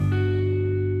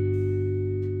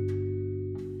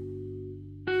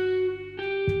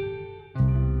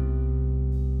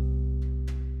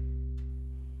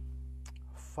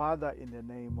Father, in the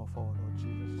name of our Lord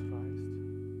Jesus Christ,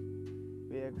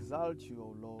 we exalt you,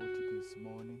 O Lord, this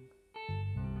morning.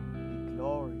 We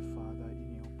glory, Father,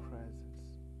 in your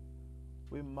presence.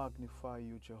 We magnify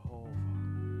you, Jehovah.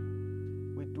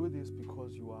 We do this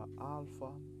because you are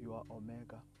Alpha, you are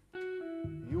Omega.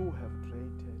 You have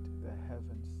created the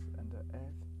heavens and the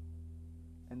earth,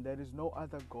 and there is no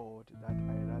other God that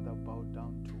I rather bow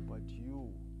down to but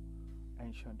you,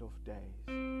 Ancient of Days.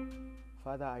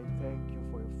 Father, I thank you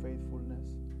for your faithfulness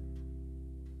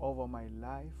over my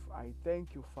life. I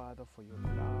thank you, Father, for your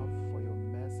love, for your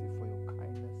mercy, for your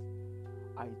kindness.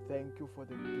 I thank you for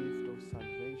the gift of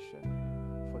salvation,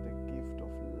 for the gift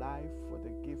of life, for the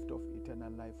gift of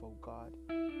eternal life, oh God.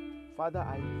 Father,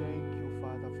 I thank you,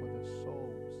 Father, for the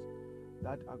souls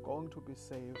that are going to be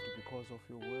saved because of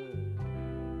your word.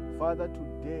 Father,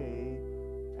 today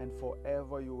and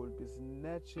forever you will be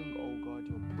snatching, oh God,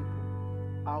 your people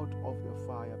out of the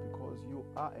fire, because you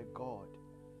are a God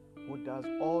who does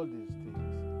all these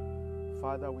things.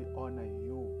 Father, we honor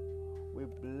you. We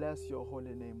bless your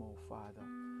holy name, oh Father.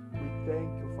 We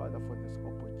thank you, Father, for this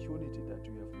opportunity that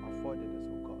you have afforded us,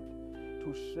 oh God,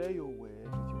 to share your word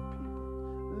with your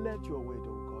people. Let your word,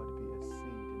 oh God, be a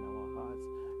seed in our hearts.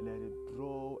 Let it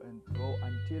grow and grow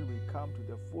until we come to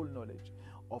the full knowledge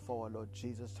of our Lord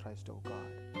Jesus Christ, oh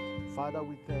God. Father,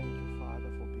 we thank you,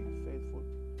 Father, for being faithful,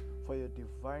 for your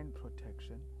divine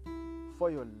protection, for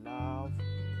your love,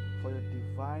 for your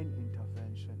divine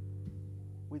intervention.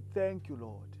 We thank you,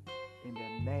 Lord, in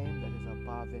the name that is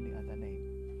above any other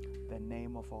name, the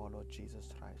name of our Lord Jesus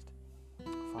Christ.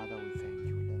 Father, we thank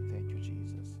you, and thank you,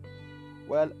 Jesus.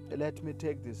 Well, let me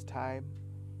take this time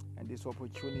and this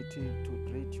opportunity to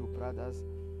greet you, brothers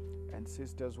and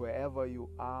sisters, wherever you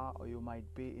are or you might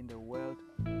be in the world.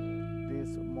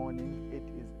 This morning, it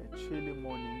is a chilly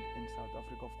morning in South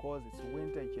Africa. Of course, it's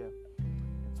winter here.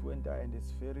 It's winter and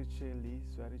it's very chilly.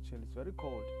 It's very chilly. It's very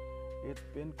cold. It's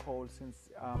been cold since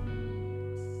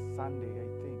Sunday, I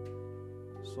think.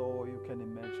 So you can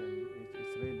imagine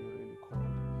it's really, really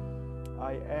cold.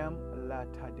 I am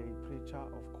Latter-day Preacher,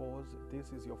 of course.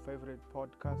 This is your favorite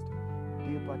podcast,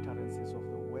 Deep Utterances of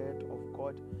the Word of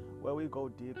God, where we go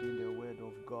deep in the Word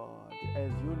of God.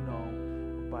 As you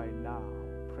know by now,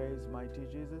 praise mighty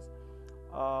Jesus.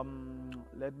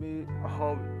 Let me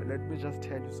just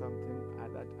tell you something,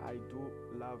 that I do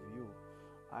love you.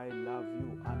 I love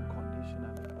you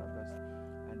unconditionally, brothers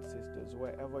and sisters,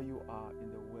 wherever you are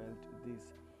in the world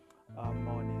this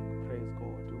morning. Praise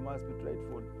God. We must be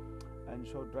grateful and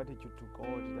show gratitude to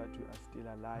God that we are still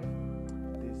alive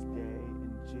this day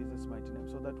in Jesus' mighty name,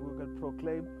 so that we can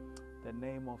proclaim the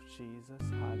name of Jesus.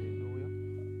 Hallelujah.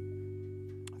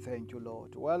 Thank you,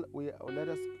 Lord. Well, let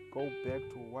us go back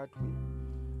to what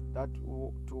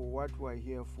we are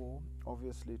here for.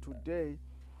 Obviously, today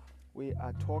we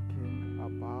are talking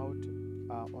about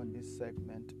on this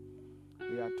segment.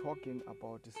 We are talking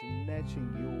about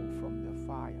snatching you from the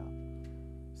fire.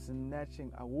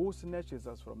 Who snatches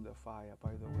us from the fire,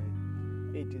 by the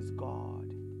way? It is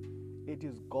God. It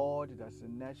is God that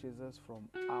snatches us from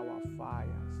our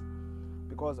fires.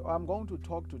 Because I'm going to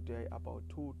talk today about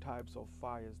two types of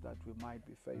fires that we might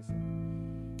be facing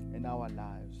in our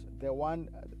lives. The one,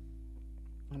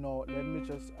 let me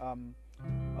just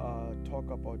talk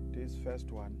about this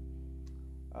first one.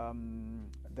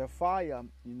 The fire,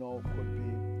 could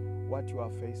be what you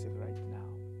are facing right now,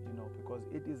 because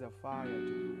it is a fire to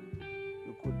you.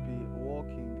 You could be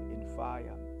walking in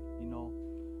fire,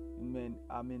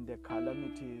 the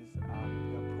calamities,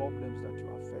 the problems that you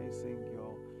are facing,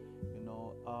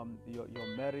 your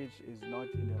marriage is not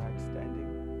in the right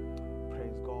standing.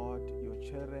 Praise God. Your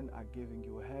children are giving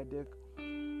you a headache,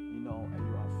 and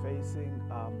you are facing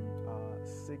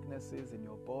sicknesses in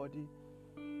your body.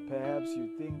 Perhaps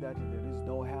you think that there is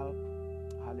no help.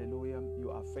 Hallelujah.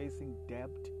 You are facing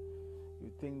debt.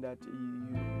 You think that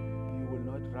you will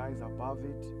not rise above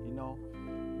it.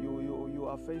 You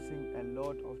are facing a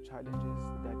lot of challenges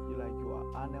that you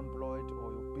are unemployed,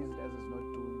 or your business is not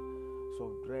doing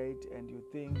so great, and you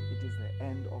think it is the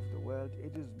end of the world.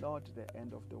 It is not the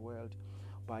end of the world,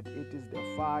 but it is the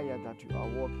fire that you are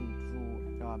walking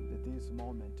through this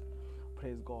moment.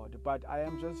 Praise God. But I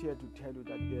am just here to tell you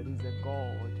that there is a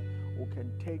God who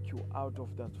can take you out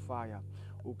of that fire,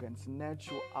 who can snatch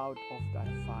you out of that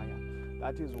fire.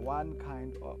 That is one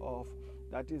kind of,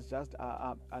 that is just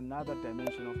another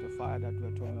dimension of the fire that we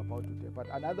are talking about today. But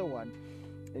another one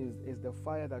is the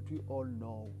fire that we all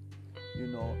know.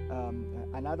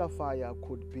 Another fire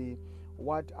could be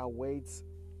what awaits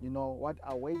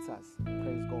us,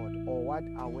 praise God, or what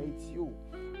awaits you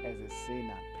as a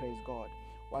sinner, praise God.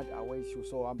 what awaits you.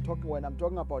 So when I'm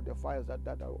talking about the fires that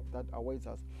awaits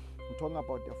us, I'm talking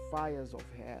about the fires of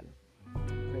hell.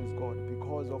 Praise God,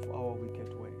 because of our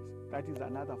wicked ways. That is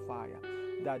another fire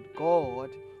that God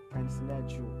can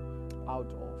snatch you out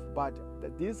of. But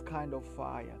this kind of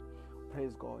fire,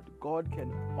 praise God, God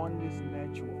can only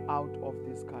snatch you out of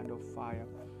this kind of fire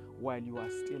while you are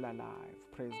still alive.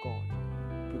 Praise God.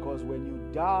 Because when you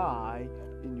die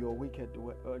in your wicked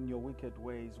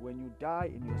ways, when you die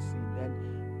in your sin, then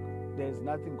there's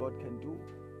nothing God can do.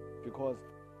 Because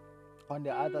on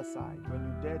the other side, when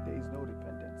you're dead, there is no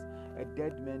repentance. A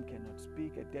dead man cannot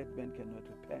speak, a dead man cannot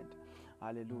repent.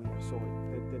 Hallelujah. So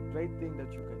the great thing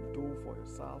that you can do for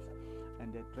yourself,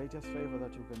 and the greatest favor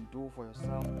that you can do for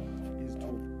yourself,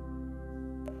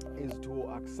 is to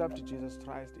accept Jesus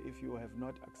Christ if you have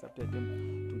not accepted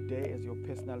Him today as your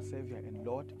personal Savior and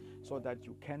Lord, so that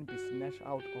you can be snatched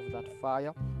out of that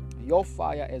fire. Your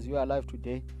fire as you are alive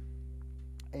today,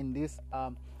 in this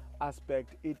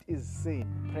aspect, it is sin.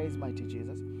 Praise mighty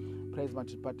Jesus. Praise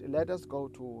mighty. But let us go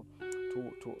to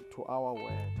our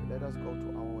word. Let us go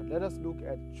to our word. Let us look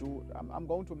at Jude. I'm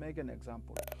going to make an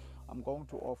example. I'm going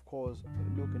to, of course,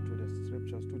 look into the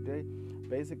scriptures today,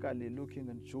 basically looking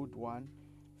in Jude 1,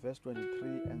 verse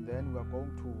 23, and then we are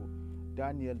going to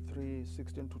Daniel 3,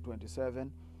 16 to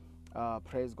 27.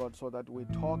 Praise God, so that we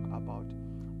talk about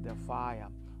the fire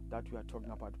that we are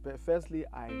talking about. Firstly,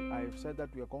 I've said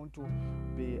that we are going to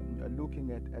be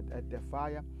looking at the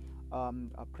fire.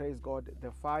 Praise God,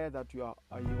 the fire that you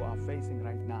are facing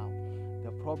right now,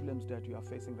 the problems that you are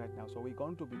facing right now. So we're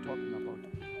going to be talking about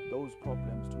those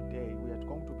problems today. We are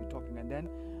going to be talking, and then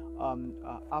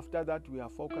after that we are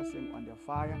focusing on the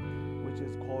fire, which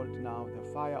is called now the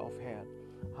fire of hell.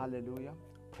 Hallelujah.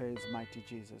 Praise mighty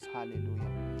Jesus.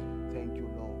 Hallelujah. Thank you,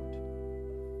 Lord.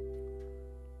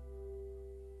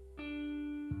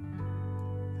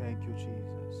 Thank you,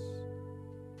 Jesus.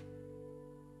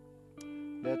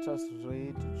 Let us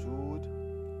read Jude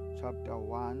chapter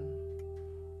 1.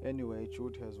 Anyway,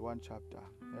 Jude has one chapter.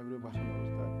 Everybody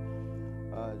knows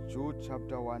that. Jude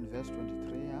chapter 1 verse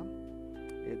 23.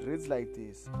 It reads like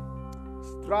this.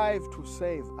 Strive to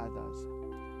save others,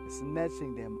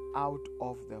 snatching them out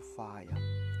of the fire.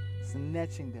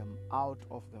 Snatching them out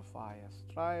of the fire.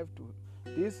 Strive to.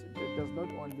 This does not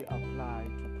only apply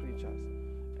to preachers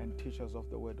and teachers of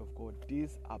the word of God.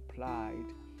 This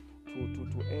applied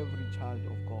to every child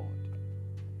of God.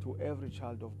 To every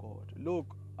child of God. Look,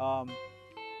 all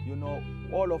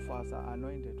of us are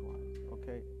anointed ones,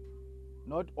 okay?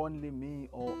 Not only me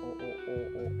or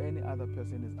any other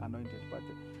person is anointed, but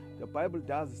the Bible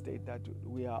does state that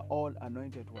we are all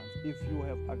anointed ones. If you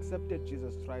have accepted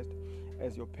Jesus Christ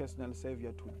as your personal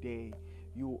Savior today,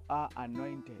 you are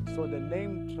anointed. So the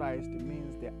name Christ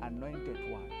means the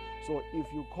anointed one. So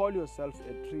if you call yourself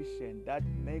a Christian, that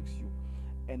makes you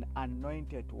an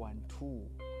anointed one too.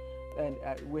 And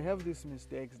we have these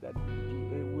mistakes that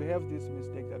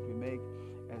we make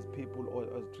as people or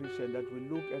as Christians, that we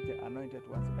look at the anointed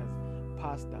ones as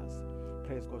pastors.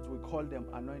 Praise God. We call them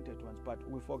anointed ones, but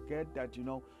we forget that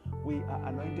we are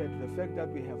anointed. The fact that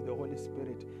we have the Holy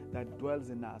Spirit that dwells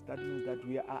in us, that means that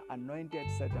we are anointed,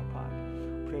 set apart.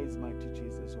 Praise mighty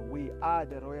Jesus. We are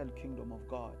the royal kingdom of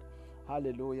God.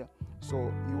 Hallelujah.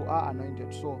 So you are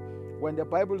anointed. So when the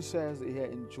Bible says here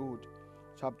in Jude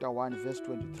chapter 1 verse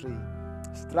 23,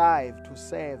 strive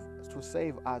to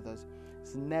save others,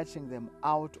 snatching them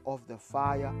out of the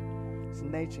fire,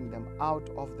 snatching them out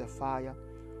of the fire,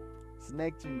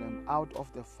 snatching them out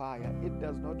of the fire. It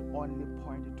does not only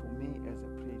point to me as a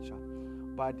preacher,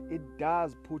 but it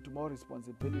does put more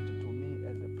responsibility to me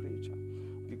as a preacher,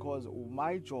 because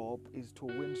my job is to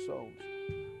win souls.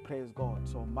 Praise God.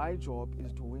 So my job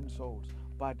is to win souls.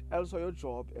 But also your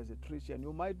job as a Christian,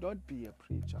 you might not be a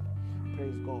preacher,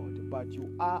 praise God, but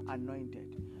you are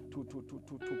anointed to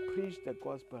preach the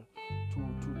gospel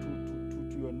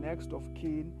to your next of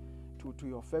kin, to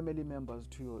your family members,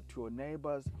 to your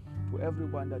neighbors, to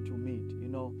everyone that you meet.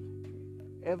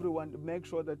 Everyone, make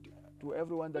sure that to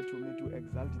everyone that you meet, you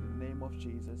exalt the name of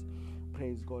Jesus,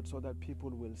 praise God, so that people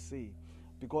will see.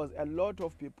 Because a lot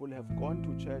of people have gone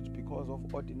to church because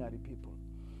of ordinary people.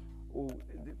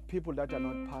 People that are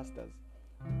not pastors,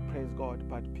 praise God,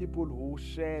 but people who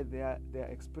share their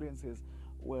experiences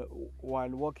while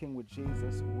walking with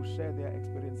Jesus, who share their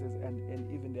experiences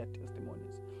and even their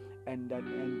testimonies, and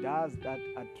does that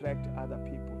attract other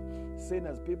people,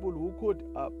 sinners, people who could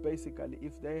basically,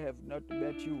 if they have not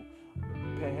met you,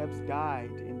 perhaps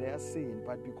died in their sin,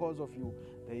 but because of you,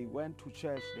 they went to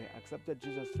church, they accepted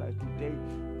Jesus Christ. Today,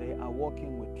 they are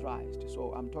walking with Christ.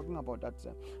 So I'm talking about that.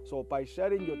 So by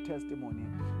sharing your testimony,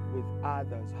 with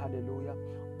others, hallelujah,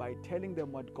 by telling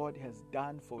them what God has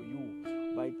done for you,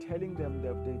 by telling them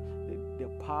the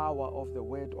power of the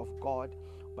word of God,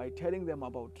 by telling them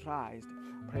about Christ,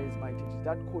 praise my teachers,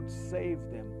 that could save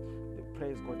them.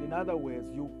 Praise God. In other words,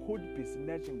 you could be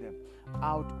snatching them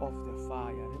out of the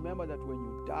fire. Remember that when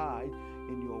you die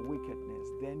in your wickedness,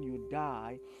 then you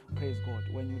die, praise God.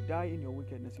 When you die in your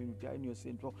wickedness, when you die in your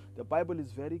sin, the Bible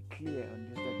is very clear on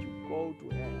this, that you go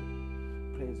to hell.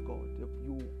 Praise God.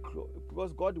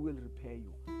 Because God will repay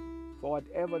you for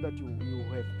whatever that you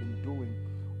have been doing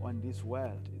on this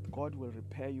world. God will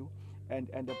repay you. And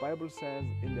the Bible says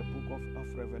in the book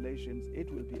of Revelations,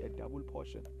 it will be a double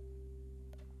portion.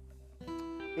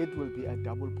 It will be a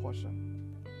double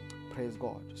portion. Praise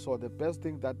God. So the best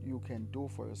thing that you can do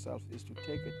for yourself is to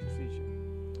take a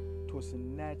decision to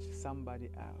snatch somebody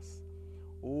else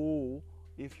who,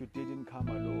 if you didn't come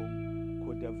along,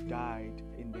 could have died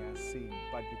in their sin.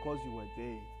 But because you were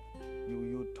there,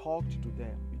 you talked to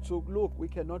them. So look, we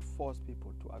cannot force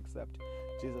people to accept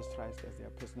Jesus Christ as their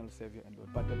personal Savior and Lord.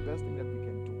 But the best thing that we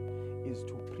can do is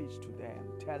to preach to them,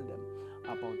 tell them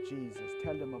about Jesus,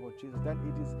 then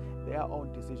it is their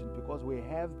own decision, because we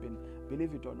have been,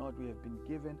 believe it or not, we have been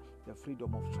given the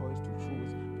freedom of choice to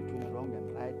choose between wrong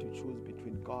and right, to choose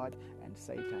between God and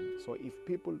Satan. So if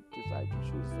people decide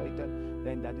to choose Satan,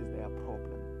 then that is their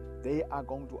problem. They are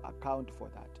going to account for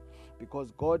that,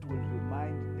 because God will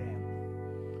remind them,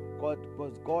 God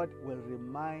will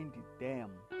remind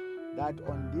them that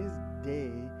on this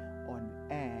day on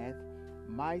earth,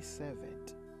 my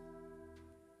servant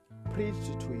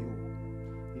preached to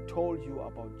you. He told you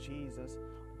about Jesus,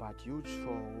 but you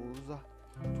chose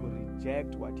to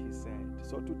reject what he said.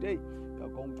 So today, you are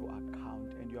going to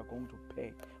account and you are going to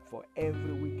pay for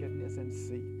every wickedness and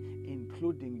sin,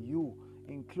 including you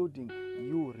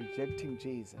rejecting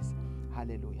Jesus.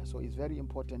 Hallelujah. So it's very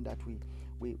important that we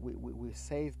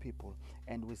save people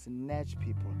and we snatch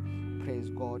people. Praise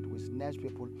God. We snatch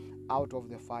people out of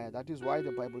the fire. That is why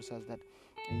the Bible says that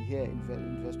here in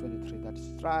verse 23, that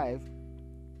strive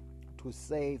to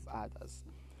save others,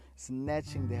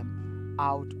 snatching them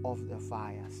out of the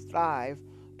fire. Strive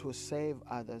to save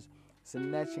others,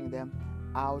 snatching them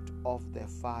out of the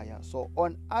fire. So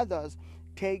on others,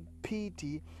 take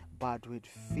pity, but with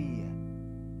fear.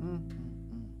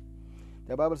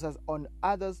 The Bible says, on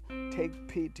others, take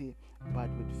pity, but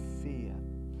with fear.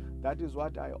 That is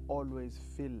what I always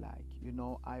feel like.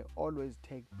 I always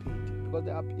take pity, because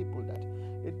there are people that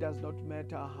it does not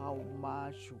matter how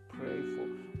much you pray for,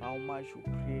 how much you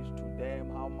preach to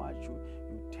them, how much you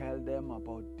tell them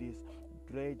about this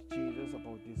great Jesus,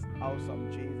 about this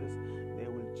awesome Jesus, they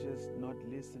will just not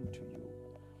listen to you.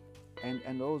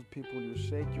 And those people, you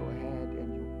shake your head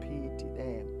and you pity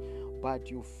them, but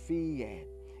you fear,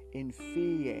 in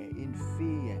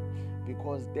fear,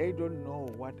 because they don't know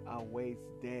what awaits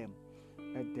them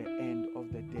at the end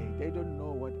of the day. They don't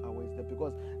know what awaits them,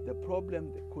 because the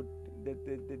problem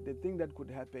the thing that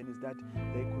could happen is that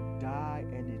they could die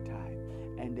anytime,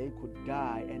 and they could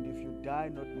die, and if you die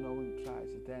not knowing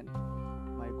Christ, then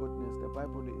my goodness, the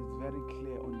Bible is very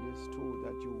clear on this too,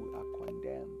 that you are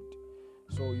condemned.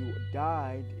 So you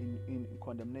died in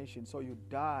condemnation. So you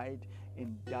died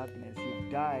in darkness. You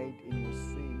died in your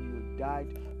sin. You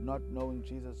died not knowing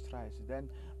Jesus Christ. Then,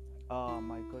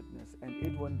 my goodness, and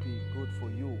it won't be good for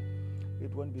you.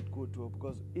 It won't be good to,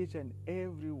 because each and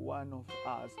every one of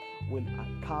us will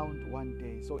account one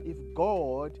day. So if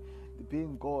God,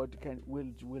 being God, will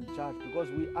judge, because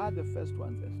we are the first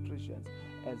ones as Christians,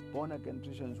 as born again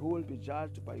Christians, who will be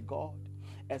judged by God,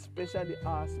 especially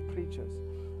us preachers.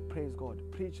 Praise God,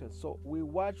 preachers. So we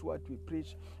watch what we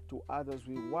preach to others.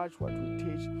 We watch what we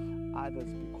teach others,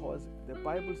 because the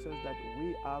Bible says that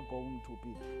we are going to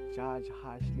be judged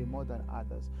harshly more than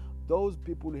others. Those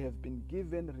people who have been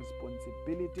given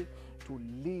responsibility to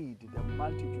lead the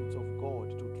multitudes of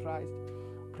God to Christ,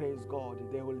 praise God,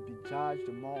 they will be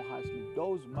judged more harshly.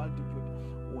 Those multitudes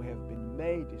who have been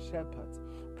made shepherds,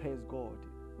 praise God,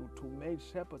 to make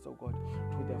shepherds of God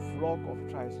to the flock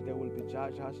of Christ, they will be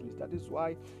judged harshly. That is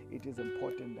why it is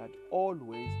important that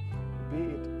always, be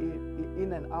it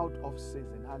in and out of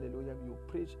season, hallelujah, you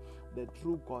preach the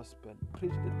true gospel.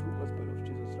 Preach the true gospel of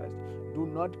Jesus Christ. Do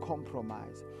not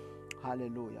compromise.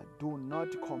 Hallelujah. Do not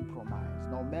compromise.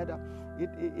 No matter,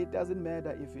 it doesn't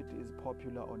matter if it is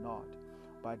popular or not.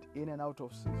 But in and out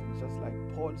of season, just like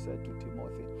Paul said to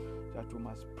Timothy, that you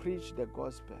must preach the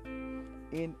gospel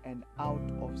in and out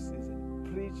of season.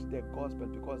 Preach the gospel,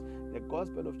 because the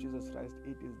gospel of Jesus Christ,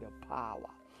 it is the power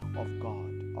of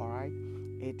God. All right?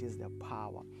 It is the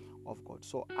power of God.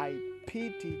 So I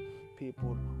pity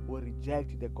people who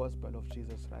reject the gospel of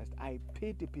Jesus Christ. I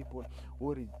pity people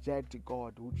who reject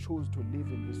God, who choose to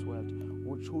live in this world,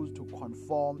 who choose to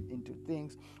conform into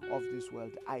things of this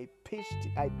world. I pity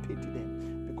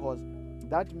them, because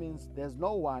that means there's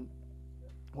no one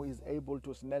who is able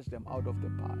to snatch them out of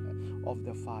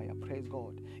the fire. Praise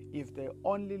God. If they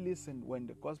only listened when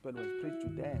the gospel was preached to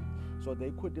them, so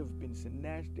they could have been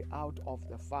snatched out of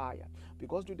the fire.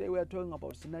 Because today we are talking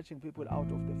about snatching people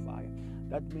out of the fire.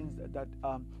 That means that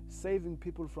saving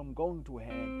people from going to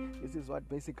hell. This is what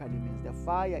basically means. The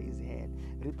fire is hell,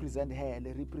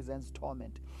 it represents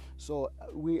torment. So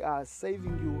we are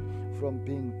saving you from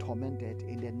being tormented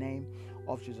in the name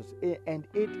of Jesus. And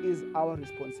it is our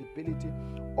responsibility,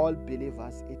 all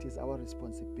believers, it is our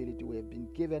responsibility. We have been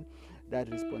given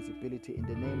that responsibility in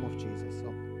the name of Jesus.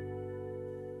 So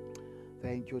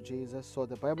thank you, Jesus. So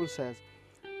the Bible says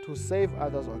to save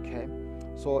others, okay?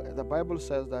 So the Bible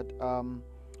says that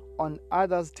on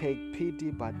others take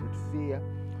pity, but with fear.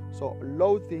 So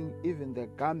loathing even the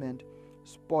garment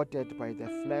spotted by the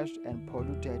flesh and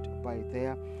polluted by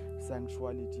their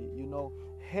sensuality.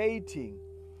 Hating,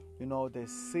 the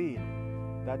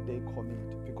sin that they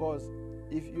commit. Because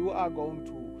if you are going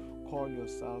to call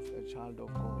yourself a child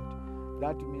of God,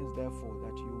 that means therefore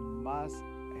that you must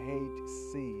hate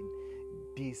sin,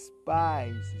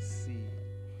 despise sin.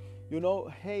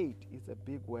 Hate is a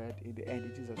big word and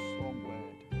it is a strong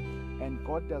word. And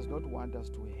God does not want us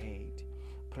to hate.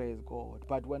 Praise God.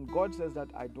 But when God says that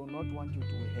I do not want you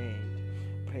to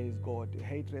hate, praise God,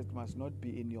 hatred must not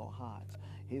be in your heart.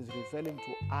 He's referring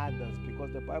to others,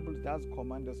 because the Bible does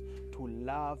command us to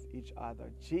love each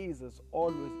other. Jesus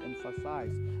always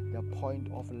emphasized the point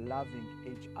of loving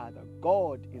each other.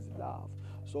 God is love.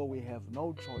 So we have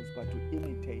no choice but to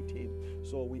imitate him.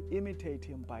 So we imitate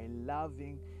him by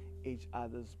loving each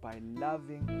other, by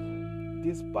loving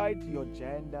despite your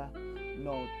gender,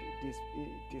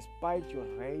 despite your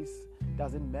race.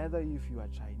 Doesn't matter if you are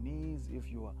Chinese, if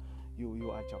you are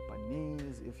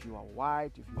Japanese, if you are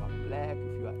white, if you are black,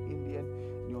 if you are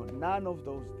Indian, none of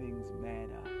those things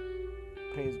matter.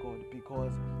 Praise God.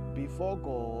 Because before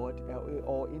God,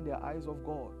 or in the eyes of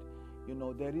God,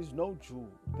 there is no Jew,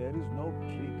 there is no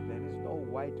Greek, there is no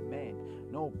white man,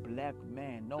 no black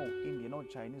man, no Indian, no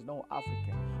Chinese, no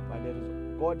African.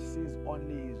 But God sees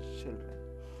only his children,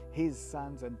 his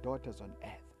sons and daughters on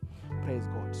earth. Praise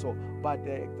God. So, but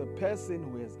the person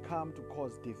who has come to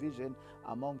cause division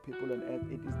among people on earth,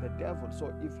 it is the devil.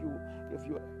 So if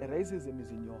racism is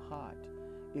in your heart,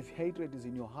 if hatred is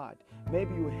in your heart,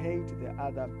 maybe you hate the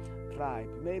other tribe,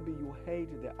 maybe you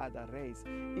hate the other race.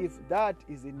 If that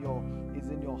is in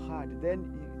your heart,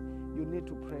 then you need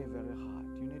to pray very hard.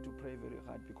 You need to pray very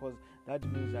hard, because that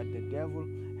means that the devil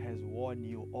has won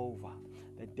you over.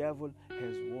 The devil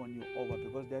has won you over,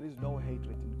 because there is no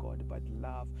hatred in God but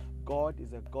love. God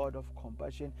is a God of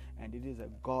compassion, and it is a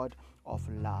God of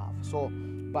love. So,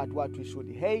 but what we should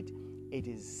hate, it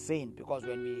is sin, because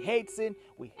when we hate sin,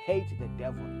 we hate the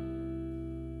devil.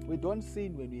 We don't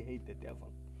sin when we hate the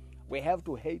devil. We have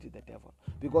to hate the devil,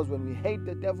 because when we hate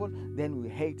the devil, then we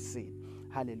hate sin.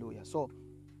 Hallelujah. So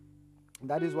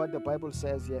that is what the Bible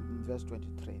says here in verse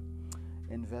 23.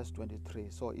 In verse 23.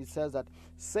 So it says that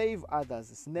save others,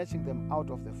 snatching them out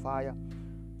of the fire.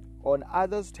 On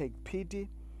others take pity,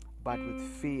 but with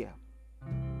fear.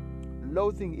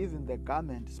 Loathing even the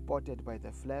garment spotted by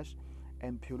the flesh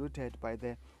and polluted by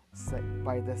the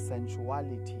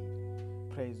sensuality.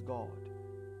 Praise God.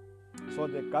 So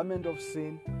the garment of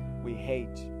sin we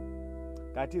hate.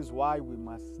 That is why we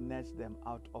must snatch them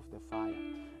out of the fire.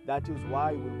 That is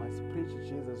why we must preach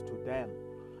Jesus to them.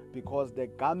 Because the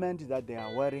garment that they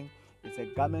are wearing is a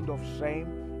garment of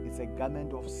shame, it's a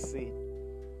garment of sin.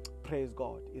 Praise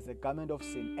God. It's a garment of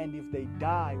sin. And if they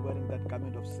die wearing that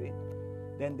garment of sin,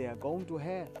 then they are going to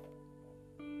hell.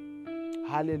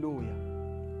 Hallelujah.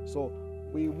 So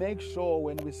we make sure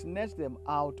when we snatch them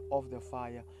out of the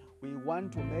fire, we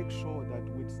want to make sure that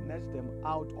we snatch them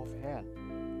out of hell.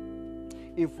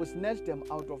 If we snatch them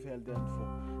out of hell,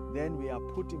 then we are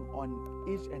putting on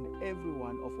each and every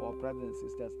one of our brothers and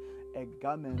sisters a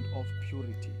garment of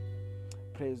purity.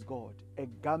 Praise God. A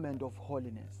garment of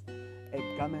holiness.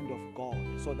 A garment of God.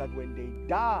 So that when they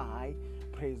die,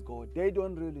 praise God, they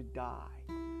don't really die.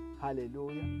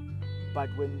 Hallelujah. But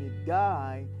when we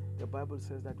die, the Bible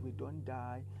says that we don't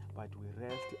die, but we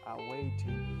rest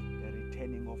awaiting the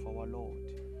returning of our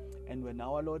Lord. And when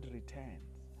our Lord returns,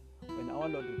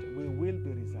 we will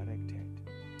be resurrected.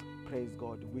 Praise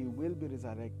God. We will be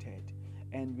resurrected,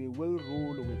 and we will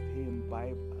rule with him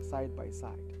side by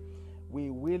side. We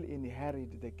will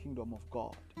inherit the kingdom of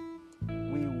God.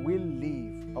 We will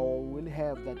live, or will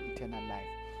have that eternal life.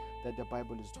 that the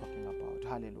Bible is talking about.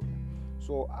 Hallelujah.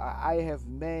 So I have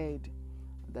made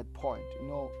that point.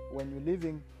 When you're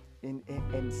living in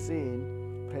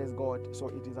sin, praise God, so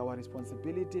it is our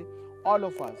responsibility, all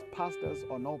of us, pastors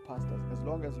or no pastors, as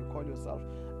long as you call yourself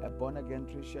a born-again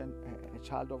Christian, a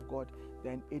child of God,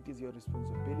 then it is your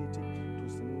responsibility to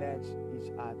snatch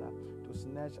each other, to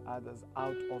snatch others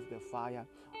out of the fire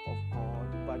of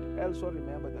God. But also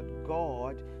remember that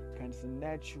God can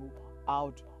snatch you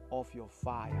out of your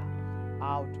fire,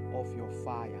 out of your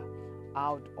fire,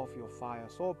 out of your fire.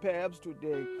 So perhaps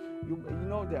today,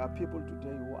 there are people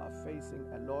today who are facing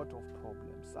a lot of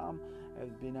problems. Some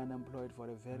have been unemployed for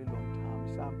a very long time.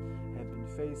 Some have been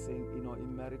facing,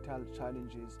 marital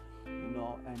challenges, and you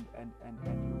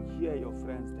hear your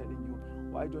friends telling you,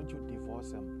 why don't you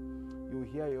divorce him? You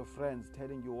hear your friends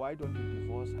telling you, why don't you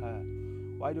divorce her?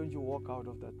 Why don't you walk out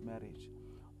of that marriage?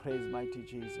 Praise mighty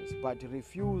Jesus. But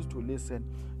refuse to listen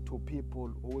to people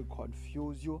who will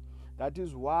confuse you. That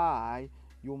is why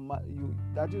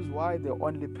that is why the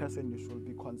only person you should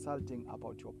be consulting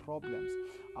about your problems,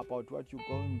 about what you're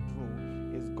going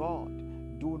through, is God.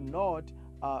 Do not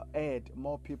add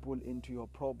more people into your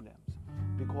problems,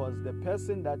 because the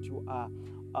person that you are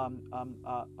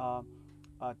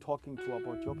talking to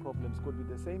about your problems could be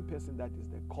the same person that is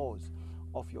the cause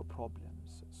of your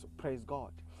problems. So praise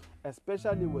God.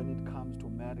 Especially when it comes to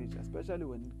marriage, especially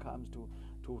when it comes to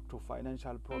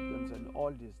financial problems and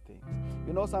all these things.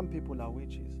 Some people are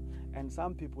witches, and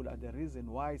some people are the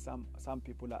reason why some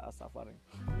people are suffering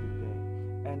today.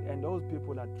 And those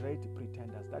people are great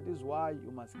pretenders. That is why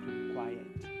you must keep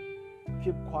quiet.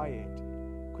 Keep quiet.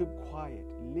 Keep quiet.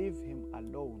 Leave him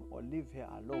alone or leave her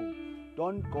alone.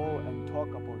 Don't go and talk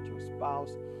about your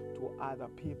spouse to other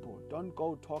people. Don't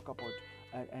go talk about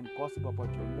and gossip about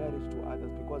your marriage to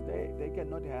others, because they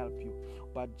cannot help you.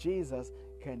 But Jesus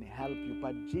can help you.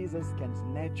 But Jesus can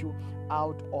snatch you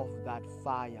out of that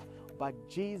fire. But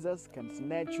Jesus can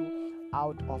snatch you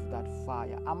out of that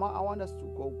fire. I want us to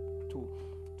go to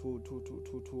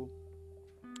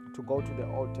go to the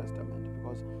Old Testament,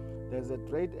 because there's a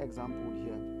great example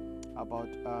here about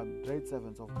great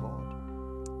servants of God.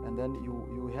 And then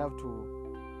you have to,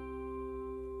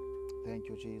 thank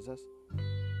you, Jesus.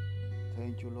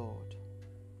 Thank you, Lord.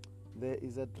 There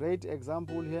is a great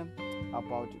example here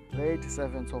about great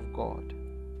servants of God.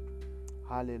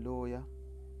 Hallelujah.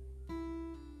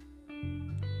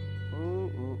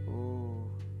 Ooh, ooh, ooh.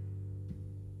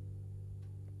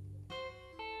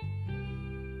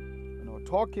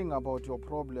 Talking about your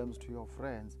problems to your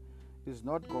friends is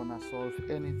not gonna solve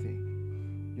anything.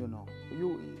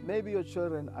 Maybe your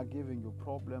children are giving you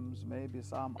problems. Maybe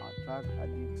some are drug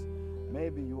addicts.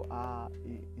 Maybe you are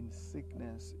in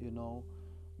sickness.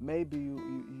 Maybe you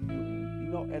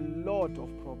a lot of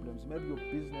problems. Maybe your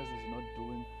business is not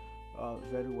doing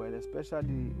very well,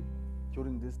 especially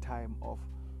during this time of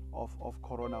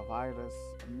coronavirus.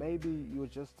 Maybe you're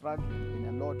just struggling in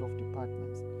a lot of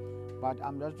departments. But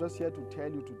I'm just here to tell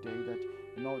you today that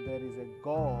there is a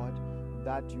God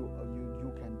that you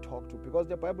can talk to, because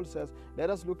the Bible says, let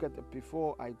us look at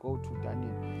before I go to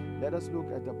Daniel, let us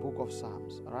look at the book of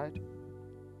Psalms. All right,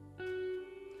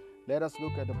 let us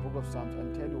look at the book of Psalms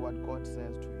and tell you what God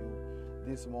says to you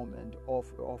this moment of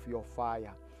your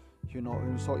fire.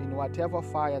 So in whatever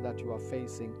fire that you are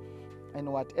facing,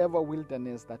 and whatever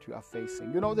wilderness that you are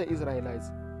facing, the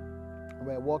Israelites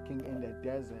were walking in the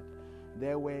desert.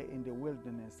 They were in the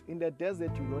wilderness. In the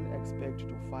desert, you don't expect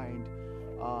to find,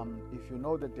 if you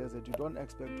know the desert, you don't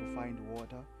expect to find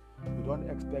water. You don't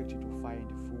expect to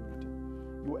find food.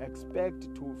 You expect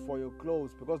for your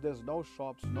clothes, because there's no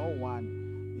shops, no one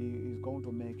is going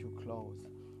to make you clothes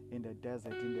in the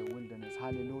desert, in the wilderness.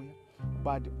 Hallelujah.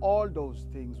 But all those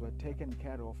things were taken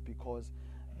care of, because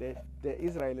the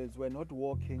Israelites were not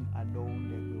walking alone.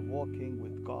 They were walking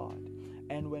with God.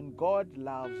 And when God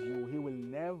loves you, He will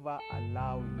never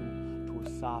allow you to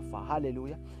suffer.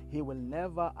 Hallelujah. He will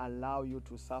never allow you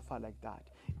to suffer like that.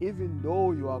 Even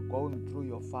though you are going through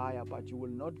your fire, but you will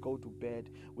not go to bed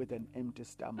with an empty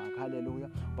stomach. Hallelujah.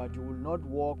 But you will not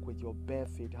walk with your bare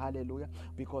feet. Hallelujah.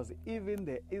 Because even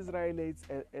the Israelites,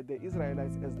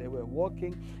 as they were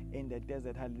walking in the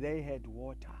desert, they had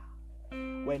water.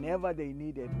 Whenever they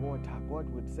needed water, God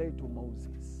would say to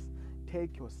Moses,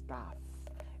 take your staff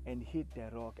and hit the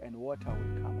rock, and water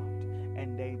will come out.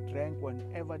 And they drank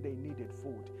whenever they needed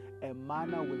food. A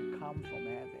manna will come from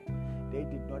heaven. They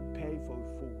did not pay for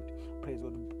food. Praise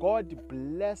God. God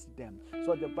blessed them.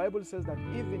 So the Bible says that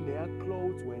even their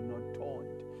clothes were not torn.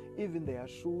 Even their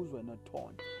shoes were not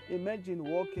torn. Imagine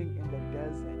walking in the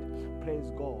desert.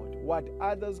 Praise God. What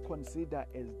others consider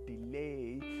as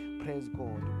delay, Praise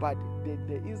God. But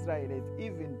the Israelites,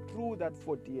 even through that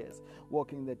 40 years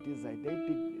walking in the desert,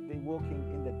 they walking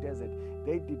in the desert,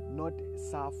 they did not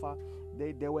suffer.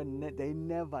 They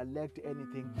never lacked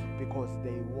anything because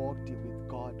they walked with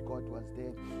God. God was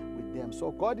there with them.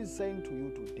 So God is saying to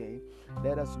you today,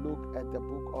 let us look at the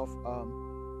book of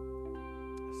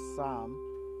Psalm.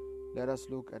 Let us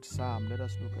look at Psalm. Let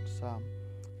us look at Psalm.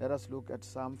 Let us look at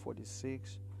Psalm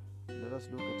 46. Let us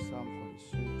look at Psalm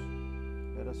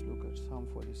 46. Let us look at Psalm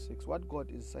 46. What God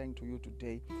is saying to you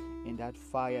today in that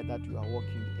fire that you are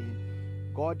walking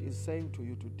in, God is saying to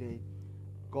you today,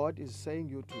 God is saying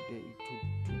you today,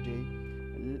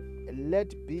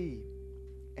 let be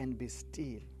and be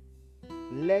still.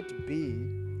 Let be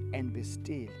and be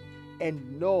still.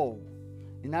 And know,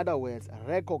 in other words,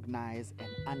 recognize and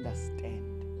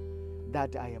understand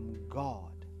that I am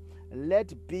God.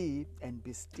 Let be and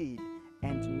be still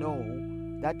and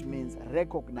know. That means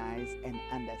recognize and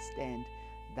understand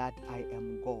that I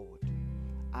am God.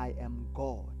 I am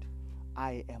God.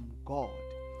 I am God.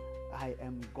 I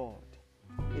am God.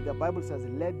 The Bible says,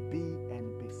 let be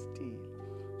and be still.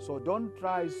 So don't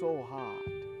try so hard.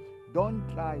 Don't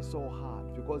try so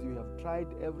hard, because you have tried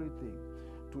everything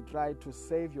to try to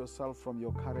save yourself from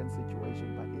your current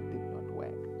situation, but it did not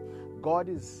work. God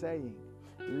is saying,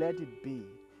 let it be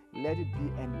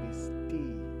and be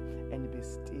still, and be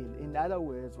still. In other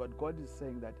words, what God is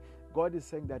saying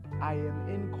that I am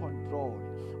in control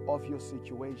of your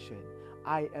situation.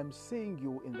 I am seeing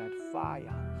you in that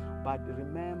fire, but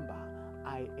remember,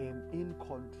 I am in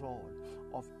control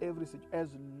of every situation. As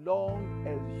long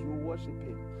as you worship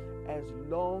Him, as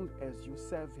long as you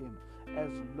serve Him, as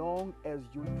long as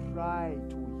you try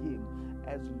to Him,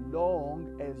 as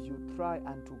long as you try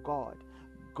unto God,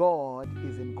 God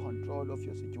is in control of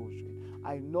your situation.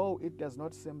 I know it does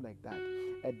not seem like that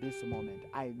at this moment.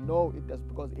 I know it does,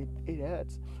 because it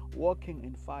hurts. Walking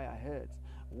in fire hurts.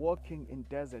 Walking in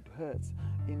desert hurts.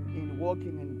 In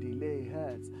walking in delay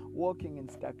hurts. Walking in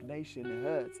stagnation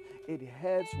hurts. It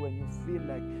hurts when you feel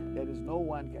like there is no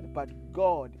one can. But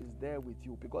God is there with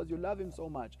you because you love Him so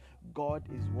much. God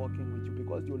is walking with you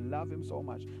because you love Him so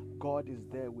much. God is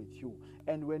there with you.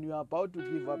 And when you are about to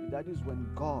give up, that is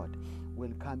when God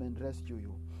will come and rescue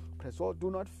you. So do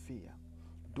not fear.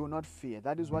 Do not fear.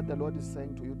 That is what the Lord is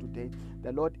saying to you today.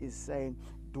 The Lord is saying,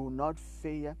 do not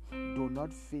fear, do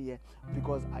not fear,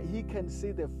 because He can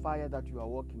see the fire that you are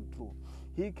walking through.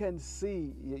 He can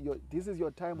see this is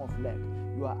your time of lack.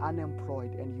 You are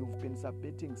unemployed and you've been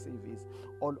submitting CVs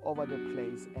all over the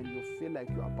place, and you feel like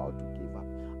you are about to give up.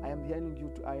 I am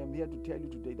here to tell you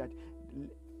today that,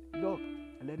 look,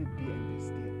 let it be and be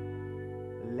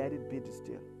still. Let it be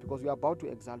still, because you are about to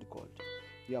exalt God.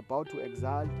 You are about to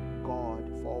exalt God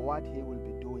for what He will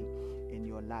be doing in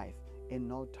your life in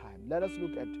no time. Let us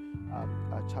look at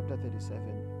chapter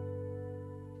 37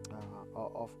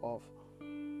 of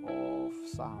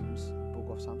Psalms, book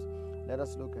of Psalms. Let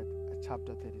us look at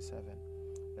chapter 37.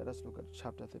 Let us look at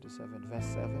chapter 37, verse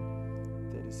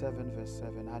 7. 37, verse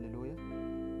 7. Hallelujah.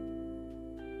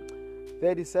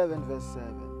 37, verse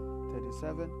 7.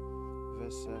 37,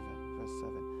 verse 7. Verse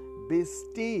 7. Be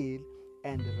still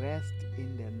and rest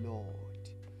in the Lord.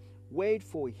 Wait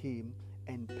for Him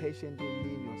and patiently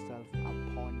lean yourself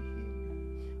upon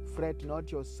Him. Fret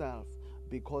not yourself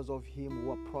because of him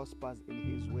who prospers in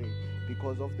his way,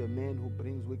 because of the man who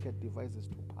brings wicked devices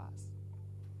to pass.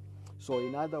 So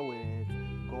in other words,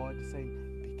 God is saying,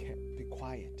 be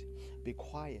quiet, be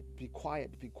quiet, be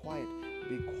quiet, be quiet,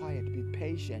 be quiet, be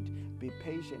patient,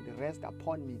 rest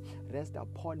upon me, rest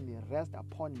upon me, rest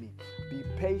upon me, be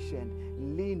patient,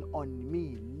 lean on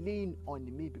me,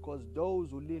 because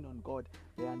those who lean on God,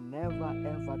 they are never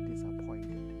ever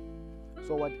disappointed.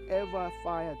 So whatever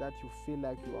fire that you feel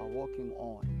like you are walking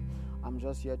on, I'm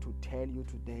just here to tell you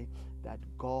today that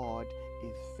God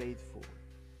is faithful.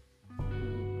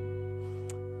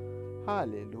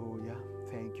 Hallelujah.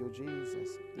 Thank you,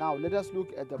 Jesus. Now let us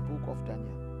look at the book of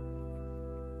Daniel.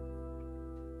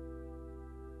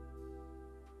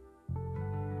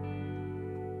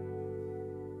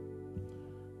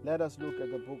 Let us look at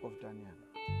the book of Daniel.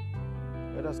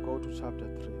 Let us go to chapter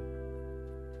 3.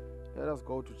 Let us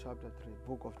go to chapter 3,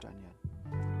 book of Daniel.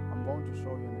 I'm going to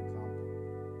show you an example.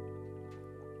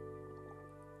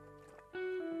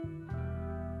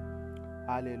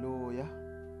 Hallelujah.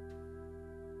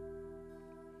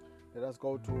 Let us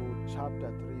go to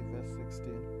chapter 3, verse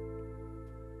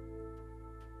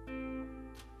 16.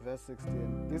 Verse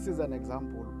 16. This is an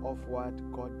example of what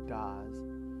God does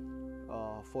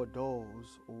for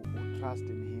those who trust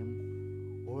in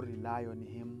Him, who rely on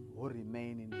Him, who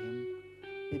remain in Him.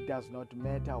 It does not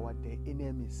matter what the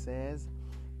enemy says.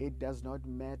 It does not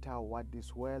matter what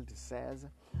this world says,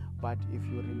 but if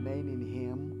you remain in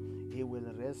Him, He will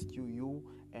rescue you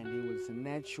and He will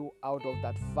snatch you out of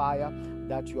that fire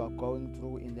that you are going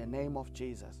through in the name of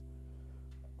Jesus.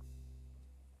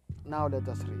 Now let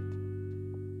us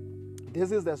read.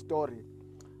 This is the story.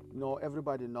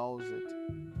 Everybody knows it.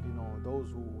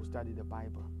 Those who study the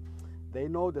Bible, they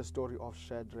know the story of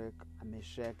Shadrach,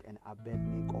 Meshach, and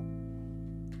Abednego.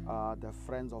 The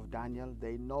friends of Daniel,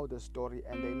 they know the story,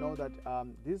 and they know that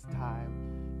this time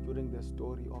during the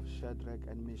story of Shadrach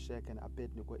and Meshach and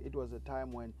Abednego, it was a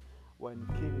time when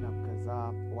King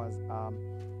Nebuchadnezzar was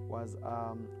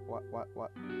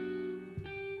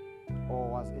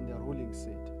in the ruling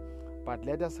seat. But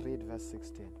let us read verse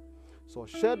 16. So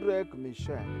Shadrach,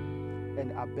 Meshach,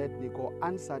 and Abednego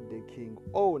answered the king,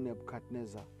 "O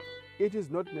Nebuchadnezzar, it is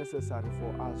not necessary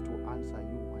for us to answer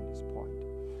you on this point."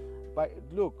 But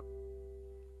look,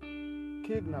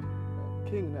 King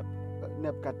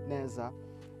Nebuchadnezzar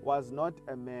was not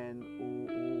a man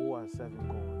who was serving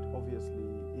God.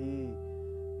 Obviously,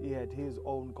 he had his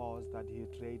own gods that he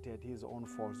created, his own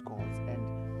false gods, and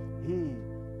he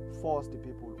forced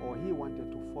people, or he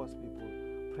wanted to force people,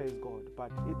 praise God.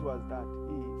 But it was that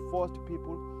he forced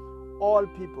all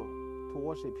people, to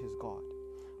worship his God,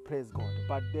 praise God.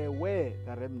 But there were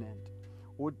the remnant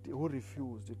who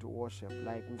refused to worship,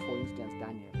 like for instance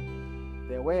Daniel.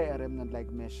 There were a remnant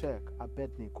like Meshach,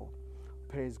 Abednego,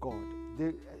 praise God.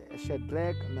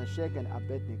 Shadrach, Meshach, and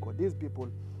Abednego, these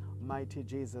people, mighty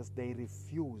Jesus, they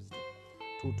refused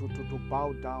to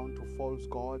bow down to false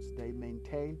gods. They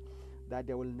maintain that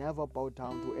they will never bow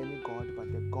down to any God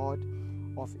but the God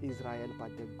of Israel,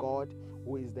 but the God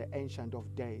who is the Ancient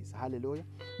of Days. Hallelujah.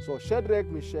 So Shadrach,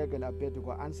 Meshach, and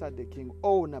Abednego answered the king,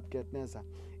 "O Nebuchadnezzar,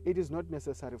 it is not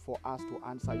necessary for us to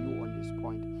answer you on this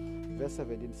point." Verse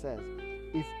 17 says,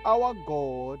 "If our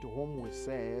God whom we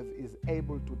serve is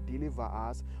able to deliver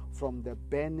us from the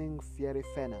burning fiery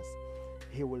furnace,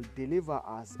 He will deliver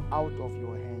us out of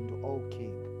your hand, O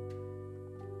king."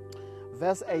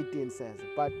 Verse 18 says,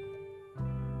 "But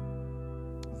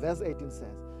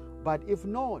if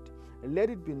not,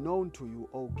 let it be known to you,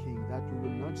 O king, that we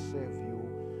will not serve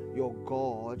your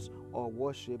gods or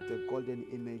worship the golden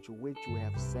image which we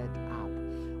have set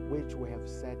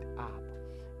up.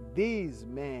 These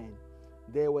men,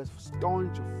 they were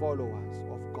staunch followers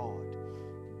of God.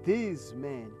 These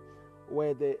men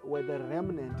were the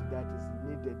remnant that is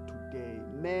needed today.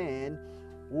 Men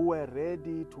who were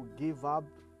ready to give up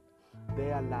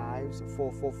their lives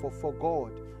for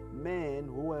God. Men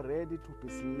who were ready to be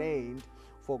slain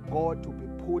for God, to be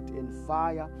put in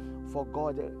fire for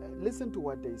God." Listen to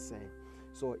what they say.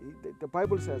 So the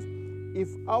Bible says, "If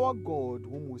our God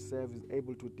whom we serve is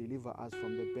able to deliver us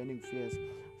from the burning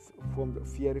from the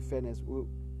fiery furnace,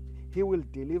 He will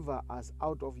deliver us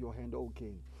out of your hand, O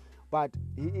king." But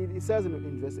it says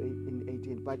in verse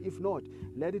 18, "But if not,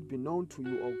 let it be known to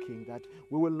you, O king, that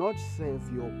we will not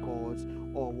serve your gods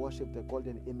or worship the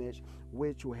golden image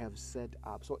which you have set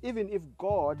up." So even if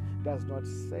God does not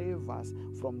save us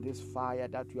from this fire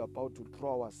that you are about to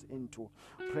throw us into,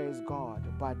 praise God.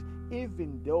 But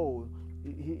even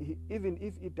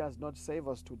if it does not save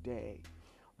us today,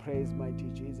 praise mighty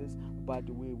Jesus, but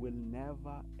we will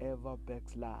never ever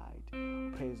backslide.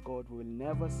 Praise God. We will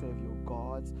never serve your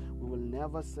gods. We will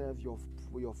never serve your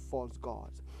false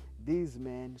gods. These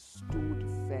men stood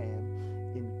firm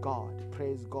in God.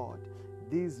 Praise God.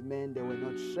 These men, they were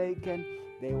not shaken.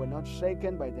 They were not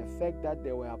shaken by the fact that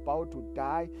they were about to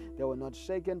die. They were not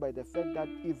shaken by the fact that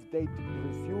if they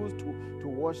refused to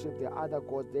worship the other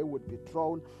gods, they would be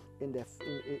thrown in the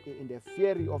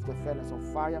fury of the furnace of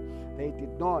fire. They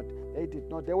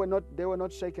were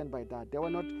not shaken by that. They were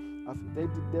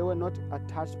not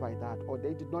attached by that, or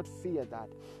they did not fear that.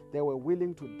 They were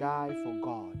willing to die for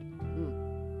God.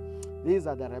 These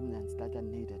are the remnants that are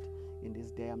needed in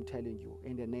this day, I'm telling you,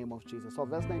 in the name of Jesus. So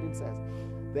verse 19 says,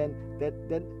 Then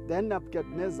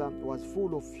Nebuchadnezzar was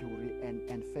full of fury,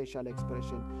 and facial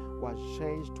expression was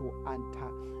changed to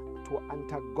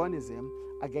antagonism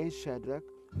against Shadrach,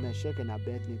 Meshach, and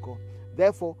Abednego.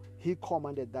 Therefore, he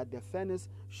commanded that the furnace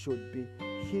should be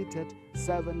heated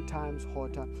 7 times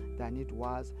hotter than it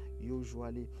was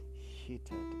usually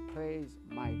heated. Praise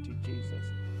mighty Jesus.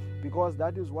 Because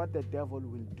that is what the devil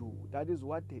will do. That is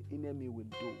what the enemy will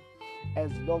do.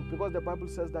 Because the Bible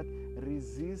says that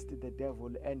resist the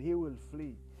devil and he will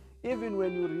flee. Even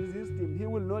when you resist him, he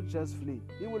will not just flee.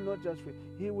 He will not just flee.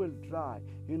 He will try.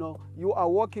 You are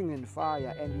walking in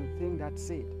fire and you think that's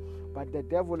it. But the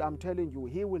devil, I'm telling you,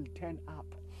 he will turn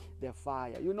up the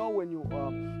fire.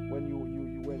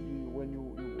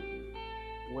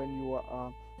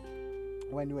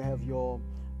 When you have your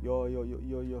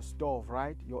your stove,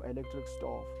 right? Your electric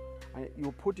stove, and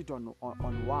you put it on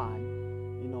one,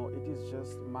 it is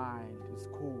just mild, it's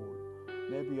cool.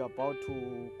 Maybe you're about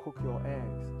to cook your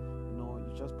eggs,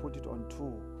 you just put it on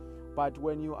 2. But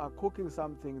when you are cooking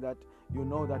something that you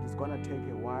know that it's gonna take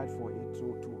a while for it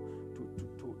to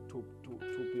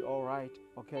be all right,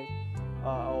 okay,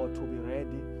 or to be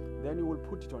ready, then you will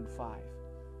put it on 5.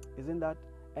 Isn't that?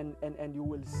 And you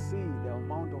will see the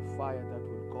amount of fire that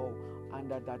will go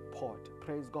under that pot.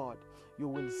 Praise God. You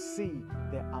will see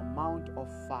the amount of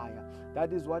fire.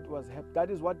 That is what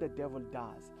the devil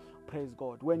does. Praise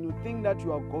God. When you think that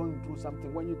you are going through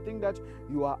something, when you think that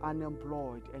you are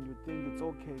unemployed and you think it's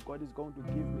okay, God is going to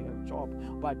give me a job,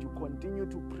 but you continue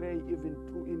to pray even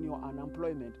through in your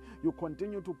unemployment. You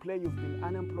continue to pray. You've been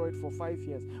unemployed for 5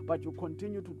 years, but you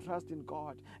continue to trust in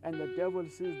God, and the devil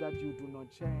sees that you do not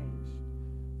change,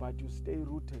 but you stay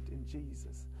rooted in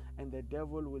Jesus, and the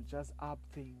devil will just up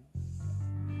things.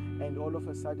 And all of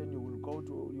a sudden you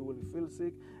will feel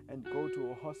sick and go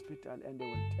to a hospital, and they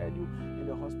will tell you in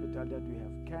the hospital that you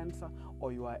have cancer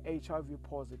or you are HIV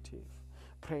positive.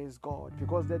 Praise God.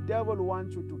 Because the devil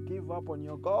wants you to give up on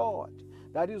your God.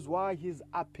 That is why he's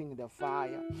upping the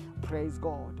fire. Praise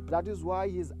God. That is why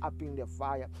he's upping the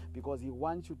fire, because he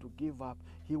wants you to give up.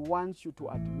 He wants you to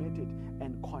admit it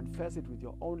and confess it with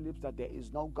your own lips that there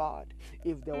is no God.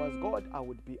 If there was God, I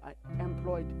would be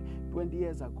employed 20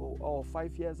 years ago or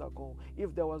 5 years ago.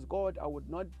 If there was God, I would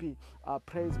not be,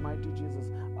 praise mighty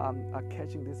Jesus,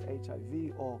 catching this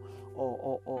HIV or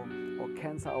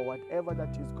cancer or whatever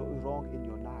that is going wrong in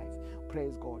your life.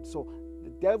 Praise God. So the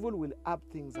devil will up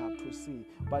things up to see,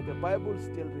 but the Bible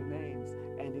still remains,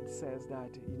 and it says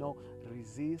that,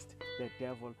 resist the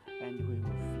devil and he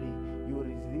will flee. You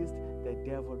resist the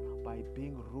devil by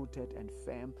being rooted and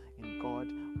firm in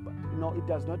God. But, it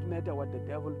does not matter what the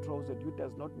devil throws at you. It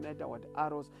does not matter what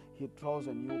arrows he throws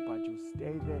on you, but you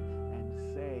stay there and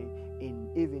say,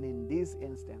 even in this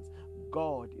instance,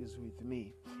 God is with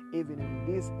me. Even in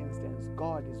this instance,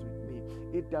 God is with me.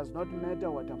 It does not matter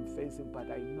what I'm facing,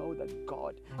 but I know that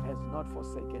God has not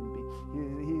forsaken me.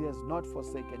 He has not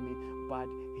forsaken me, but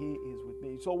he is with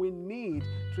me. So we need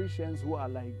Christians who are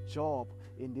like Job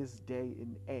in this day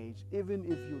and age. Even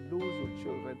if you lose your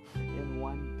children in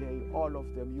one day, all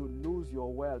of them, you lose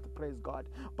your wealth, praise God.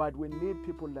 But we need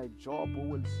people like Job who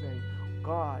will say,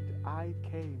 God, I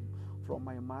came from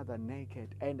my mother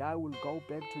naked, and I will go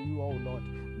back to you, oh Lord,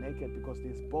 naked, because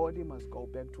this body must go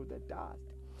back to the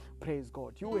dust. Praise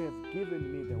God. You have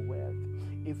given me the wealth.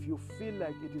 If you feel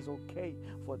like it is okay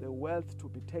for the wealth to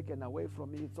be taken away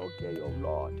from me, it's okay, oh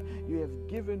Lord. You have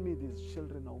given me these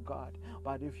children, oh God.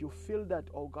 But if you feel that,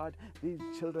 oh God, these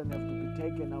children have to be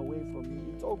taken away from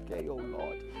me, it's okay, oh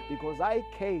Lord, because I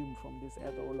came from this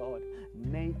earth, oh Lord,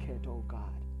 naked, oh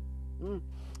God.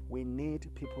 We need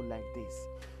people like this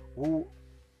who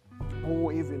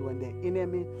even when the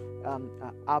enemy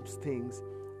ups things,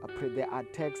 the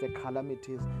attacks, the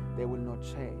calamities, they will not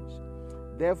change.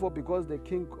 Therefore, because the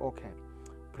king,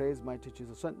 praise mighty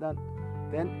Jesus. So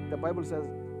then the Bible says,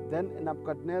 then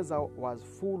Nebuchadnezzar was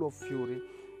full of fury,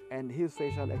 and his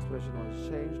facial expression was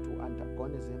changed to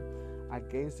antagonism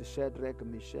against Shadrach,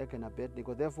 Meshach, and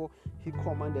Abednego. Therefore, he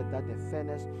commanded that the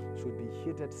furnace should be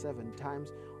heated 7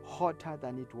 times hotter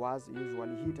than it was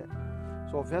usually heated.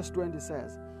 So verse 20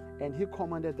 says, and he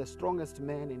commanded the strongest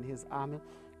men in his army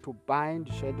to bind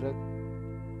Shadrach,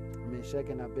 Meshach,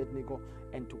 and Abednego,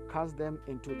 and to cast them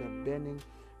into the burning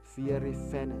fiery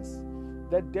furnace.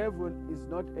 The devil is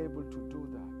not able to do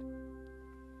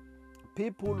that.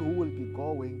 People who will be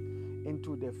going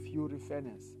into the fiery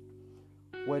furnace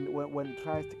when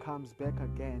Christ comes back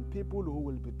again, people who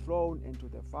will be thrown into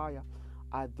the fire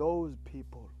are those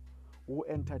people who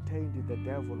entertained the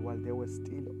devil while they were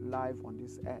still alive on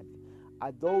this earth.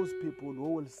 Are those people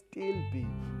who will still be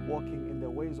walking in the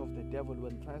ways of the devil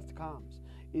when Christ comes.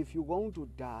 If you're going to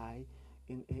die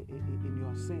in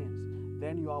your sins,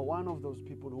 then you are one of those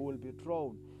people who will be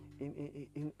thrown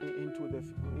into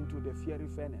the fiery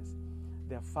furnace,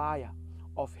 the fire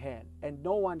of hell, and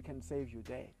no one can save you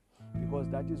there, because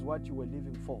that is what you were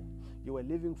living for. You were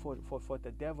living for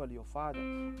the devil, your father.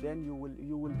 Then you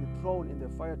will be thrown in the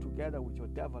fire together with your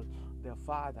devil, the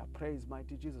father. Praise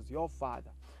mighty Jesus, your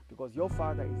father. Because your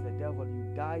father is the devil.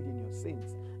 You died in your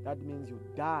sins. That means you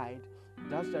died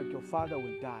just like your father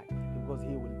will die, because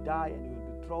he will die and he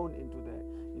will be thrown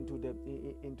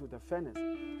into the furnace.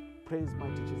 Praise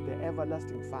mighty Jesus, the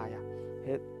everlasting fire.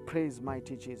 Praise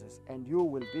mighty Jesus, and you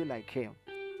will be like him.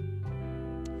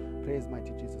 Praise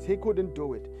mighty Jesus. He couldn't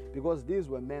do it because these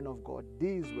were men of God.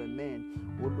 These were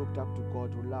men who looked up to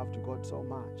God, who loved God so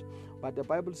much. But the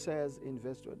Bible says in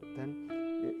verse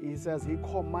 10, he says he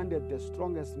commanded the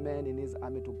strongest men in his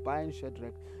army to bind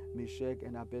Shadrach, Meshach,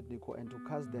 and Abednego and to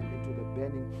cast them into the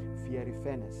burning fiery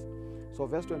furnace. So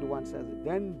verse 21 says,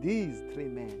 then these three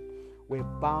men were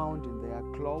bound in their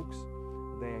cloaks,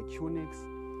 their tunics,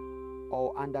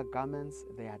 or undergarments,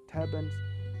 their turbans,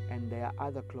 and their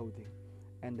other clothing,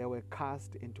 and they were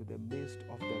cast into the midst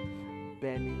of the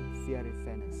burning fiery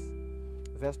furnace.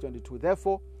 Verse 22,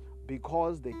 therefore,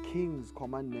 because the king's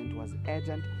commandment was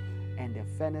urgent and the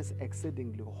furnace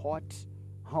exceedingly hot,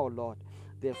 oh Lord,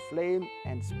 the flame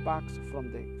and sparks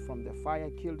from the fire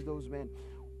killed those men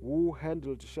who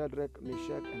handled Shadrach,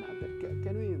 Meshach, and Abednego.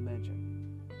 Can we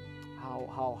imagine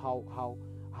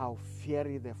how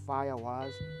fiery the fire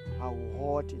was, how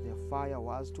hot the fire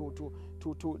was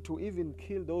to even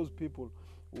kill those people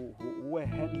who were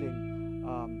handling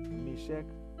Meshach.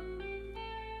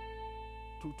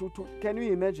 Can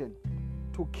we imagine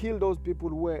to kill those people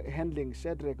who were handling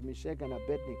Shadrach, Meshach, and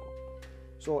Abednego?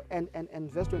 So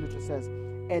and verse 22 says,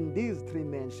 and these three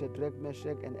men, Shadrach,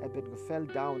 Meshach, and Abednego, fell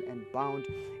down and bound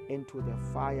into the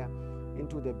fire,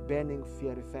 into the burning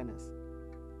fiery furnace.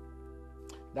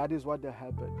 That is what the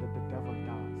devil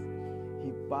does.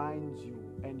 He binds you,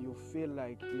 and you feel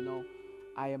like,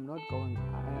 I am not going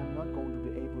to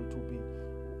be able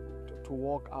to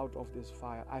walk out of this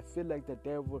fire. I feel like the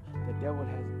devil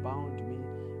has bound me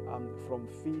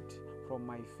from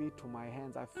my feet to my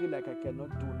hands. I feel like I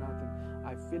cannot do nothing.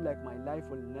 I feel like my life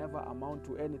will never amount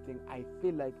to anything. I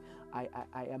feel like I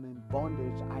am in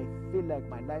bondage. I feel like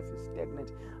my life is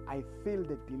stagnant. I feel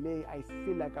the delay. I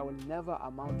feel like I will never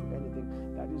amount to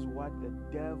anything. That is what the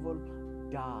devil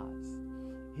does.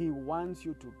 He wants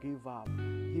you to give up.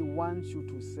 He wants you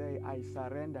to say, I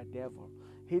surrender, devil.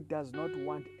 He does not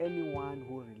want anyone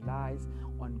who relies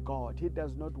on God. He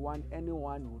does not want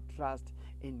anyone who trusts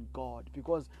in God,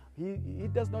 because he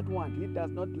does not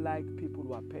like people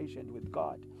who are patient with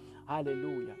God.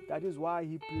 Hallelujah. That is why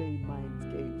he plays mind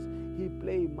games. He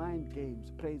plays mind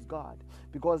games, praise God.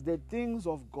 Because the things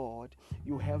of God,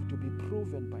 you have to be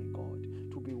proven by God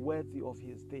to be worthy of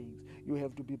his things. You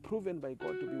have to be proven by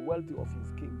God to be worthy of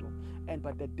his kingdom.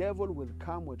 But the devil will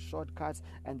come with shortcuts,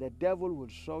 and the devil will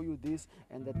show you this,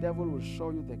 and the devil will show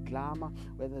you the glamour,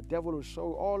 and the devil will show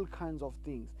you all kinds of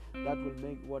things that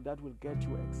will get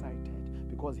you excited,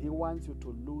 because he wants you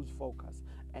to lose focus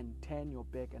and turn your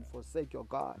back and forsake your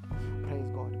God. Praise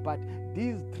God. But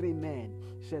these three men,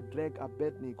 Shadrach,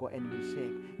 Abednego, and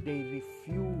Meshach, they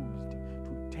refused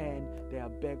to turn their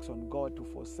backs on God, to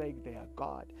forsake their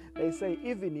God. They say,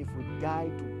 even if we die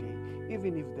today,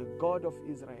 even if the God of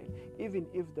Israel, even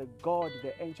if the God,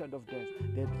 the Ancient of Days,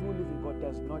 the true living God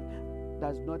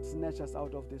does not snatch us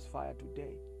out of this fire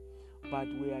today, but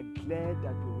we are glad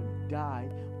that we will die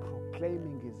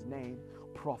proclaiming his name,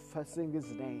 professing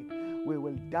his name. We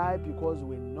will die because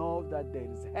we know that there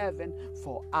is heaven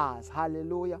for us.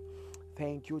 Hallelujah.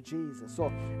 Thank you, Jesus.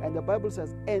 So, and the Bible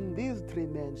says, and these three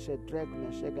men, Shadrach,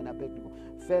 Meshach, and Abednego,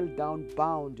 fell down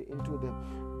bound into the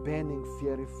burning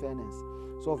fiery furnace.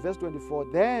 So verse 24,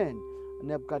 then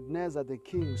Nebuchadnezzar the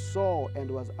king saw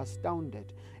and was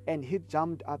astounded, and he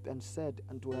jumped up and said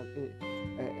to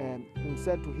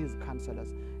his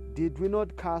counselors, did we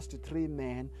not cast three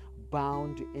men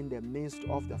bound in the midst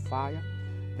of the fire?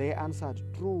 They answered,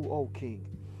 true, O king.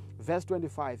 Verse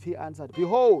 25, he answered,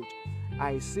 behold,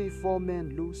 I see four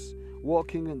men loose,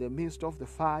 walking in the midst of the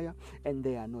fire, and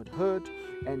they are not hurt.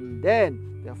 And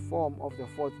then the form of the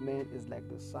fourth man is like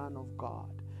the Son of God.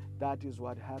 That is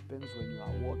what happens when you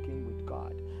are walking with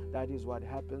God. That is what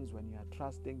happens when you are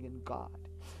trusting in God.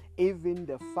 Even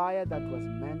the fire that was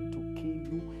meant to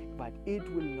kill you, but it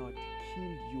will not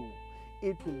kill you.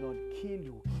 It will not kill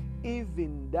you.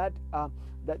 Even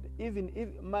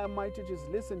my teachers,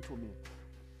 listen to me.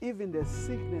 Even the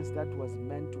sickness that was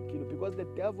meant to kill you. Because the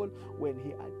devil, when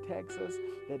he attacks us,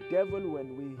 the devil,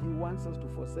 when he wants us to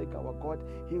forsake our God,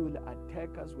 he will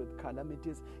attack us with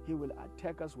calamities. He will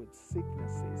attack us with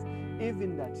sicknesses.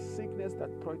 Even that sickness,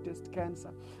 that protest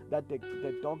cancer, that the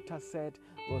doctor said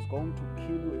was going to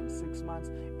kill you in 6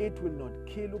 months, it will not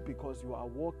kill you because you are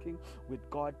walking with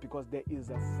God, because there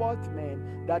is a fourth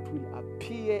man that will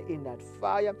appear in that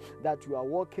fire that you are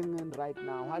walking in right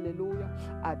now. Hallelujah.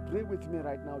 Agree with me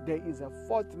right now. There is a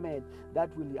fourth man that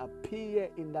will appear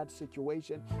in that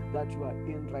situation that you are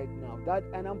in right now. That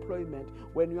unemployment,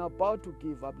 when you are about to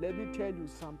give up, let me tell you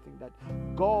something, that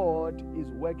God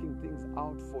is working things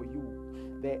out for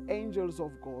you. The angels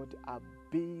of God are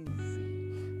busy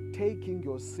taking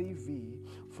your CV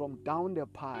from down the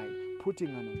pile, putting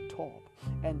it on top,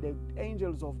 and the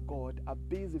angels of God are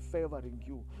busy favoring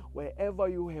you wherever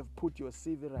you have put your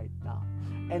CV right now.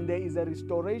 And there is a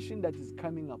restoration that is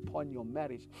coming upon your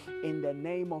marriage in the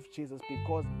name of Jesus,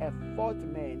 because a fourth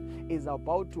man is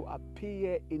about to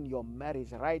appear in your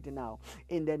marriage right now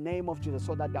in the name of Jesus,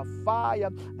 so that the fire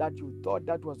that you thought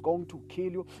that was going to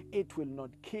kill you, it will not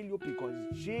kill you, because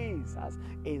Jesus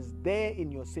is there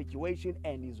in your situation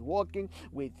and is working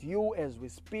with you as we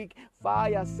speak.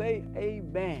 Fire, say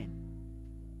amen.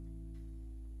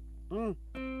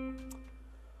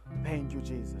 Thank you,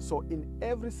 Jesus. So in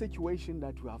every situation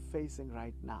that we are facing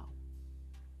right now,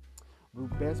 we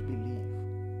best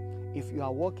believe, if you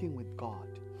are walking with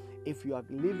God, if you are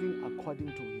living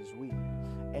according to His will,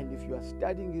 and if you are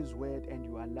studying His word and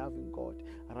you are loving God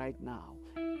right now,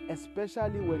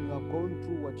 especially when you are going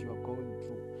through what you are going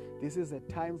through, this is a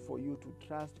time for you to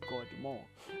trust God more.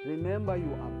 Remember,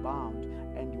 you are bound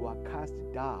and you are cast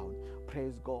down,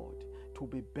 praise God, to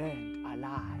be burned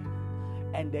alive.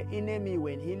 And the enemy,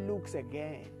 when he looks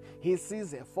again, he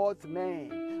sees a fourth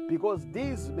man, because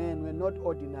these men were not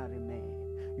ordinary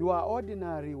men. You are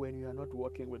ordinary when you are not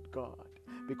working with God,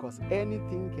 because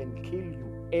anything can kill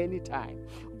you anytime.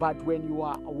 But when you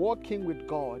are walking with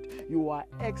God, you are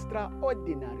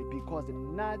extraordinary, because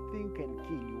nothing can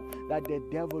kill you that the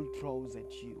devil throws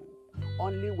at you.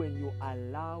 Only when you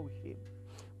allow him.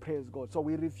 Praise God. So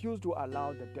we refuse to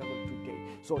allow the devil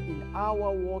today. So in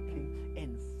our walking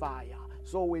in fire,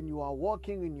 so when you are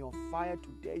walking in your fire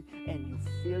today and you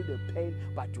feel the pain,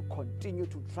 but you continue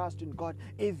to trust in God,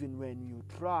 even when you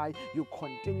try, you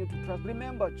continue to trust.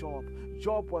 Remember Job.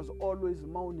 Job was always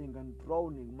moaning and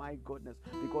groaning, my goodness,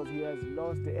 because he has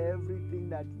lost everything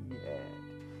that he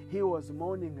had. He was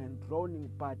moaning and groaning,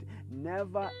 but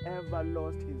never ever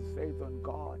lost his faith on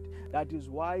God. That is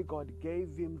why God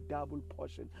gave him double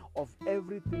portion of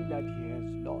everything that he has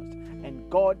lost. And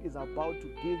God is about to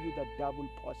give you that double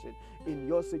portion in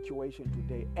your situation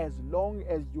today. As long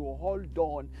as you hold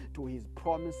on to His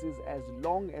promises, as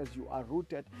long as you are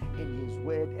rooted in His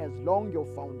word, as long your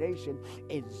foundation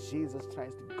is Jesus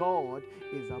Christ, God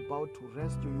is about to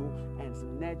rescue you and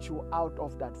snatch you out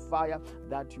of that fire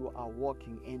that you are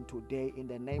walking in today in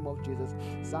the name of Jesus.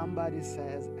 Somebody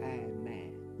says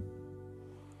amen.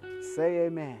 Say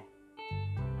amen.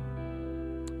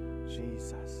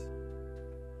 Jesus.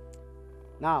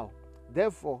 Now,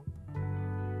 therefore,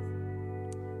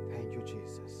 thank you,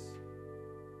 Jesus.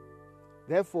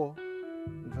 Therefore,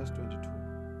 in verse 22,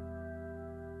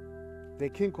 the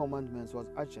king commandments was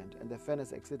urgent, and the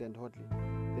furnace exceeded hotly.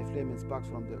 The flame and sparks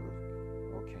from the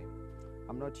earth. Okay,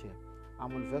 I'm not here.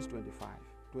 I'm on verse 25.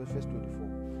 Verse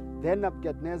 24. Then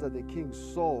Nebuchadnezzar the king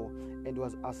saw and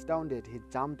was astounded. He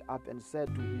jumped up and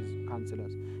said to his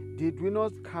counselors, "Did we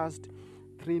not cast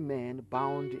 3 men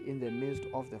bound in the midst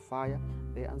of the fire?"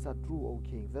 They answered, "True, O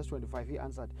king." Verse 25, he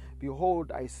answered,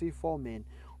 "Behold, I see 4 men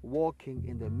walking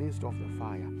in the midst of the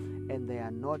fire, and they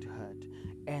are not hurt.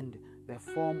 And the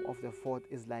form of the fourth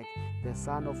is like the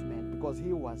Son of Man," because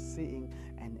he was seeing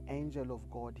an angel of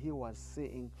God. He was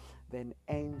seeing the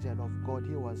angel of God.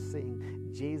 He was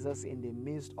seeing Jesus in the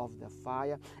midst of the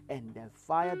fire. And the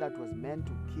fire that was meant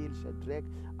to kill Shadrach,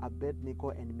 Abednego,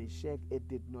 and Meshach, it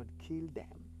did not kill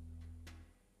them.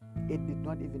 It did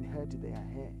not even hurt their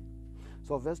hair.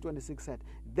 So verse 26 said,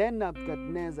 "Then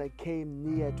Nebuchadnezzar came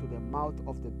near to the mouth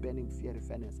of the burning fiery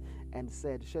furnace and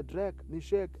said, Shadrach,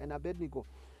 Meshach, and Abednego,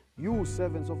 you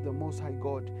servants of the Most High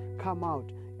God, come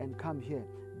out and come here."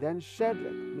 Then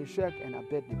Shadrach, Meshach, and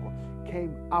Abednego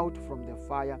came out from the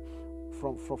fire,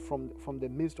 from the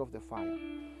midst of the fire.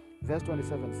 Verse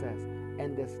 27 says,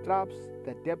 "And the satraps,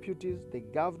 the deputies, the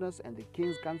governors, and the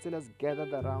king's counselors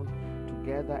gathered around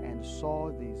together and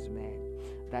saw these men,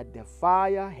 that the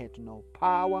fire had no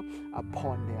power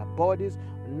upon their bodies,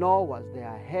 nor was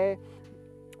their hair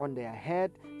on their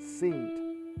head singed,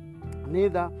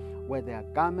 neither were their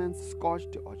garments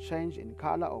scorched or changed in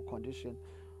color or condition,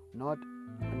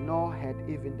 nor had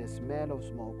even the smell of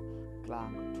smoke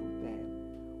clung to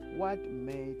them." What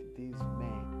made these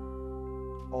men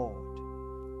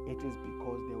odd? It is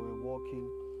because they were walking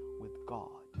with God.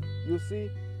 You see,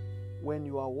 when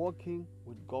you are walking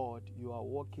with God, you are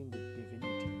walking with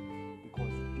divinity,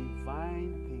 because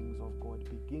divine things of God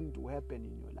begin to happen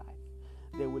in your life.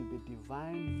 There will be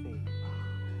divine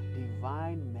favor,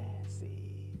 divine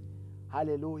mercy,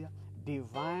 hallelujah,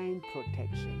 divine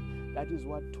protection. That is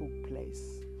what took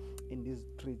place in these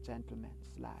 3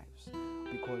 gentlemen's lives,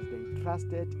 because they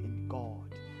trusted in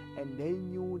God and they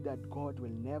knew that God will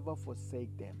never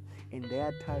forsake them in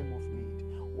their time of need.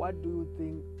 What do you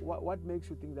think? What makes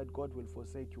you think that God will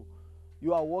forsake you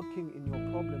You are walking in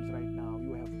your problems right now.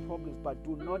 You have problems, but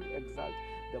do not exalt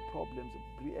the problems.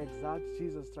 Exalt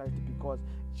Jesus Christ, because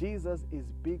Jesus is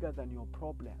bigger than your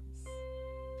problems.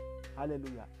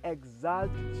 Hallelujah.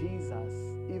 Exalt Jesus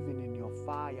even in your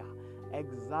fire.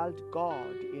 Exalt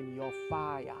God in your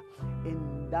fire.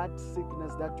 In that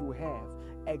sickness that you have,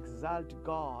 exalt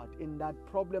God. In that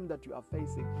problem that you are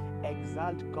facing,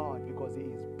 exalt God, because He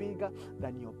is bigger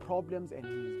than your problems, and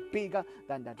He is bigger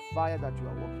than that fire that you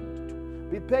are walking into.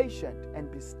 Be patient and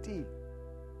be still,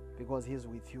 because He is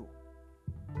with you.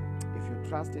 If you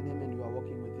trust in Him and you are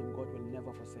walking with Him, God will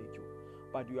never forsake you.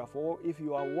 But if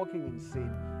you are walking in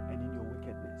sin and in your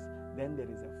wickedness, then there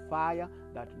is a fire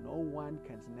that no one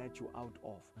can snatch you out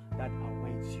of, that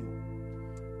awaits you.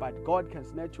 But God can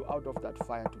snatch you out of that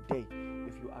fire today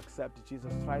if you accept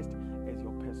Jesus Christ as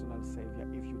your personal Savior.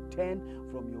 If you turn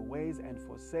from your ways and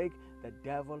forsake the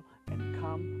devil and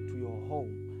come to your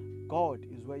home. God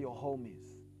is where your home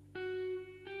is.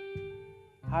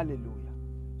 Hallelujah.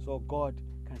 So God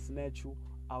can snatch you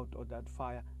out of that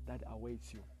fire that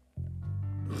awaits you.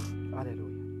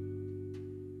 Hallelujah.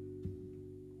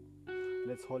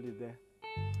 Let's hold it there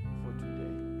for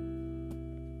today.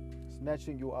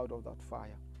 Snatching you out of that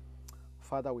fire.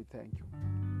 Father, we thank you.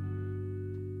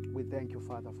 We thank you,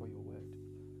 Father, for your word.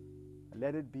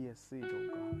 Let it be a seed, O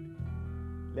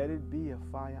God. Let it be a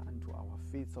fire unto our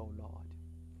feet, O Lord.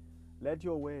 Let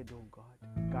your word, O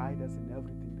God, guide us in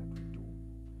everything that we do.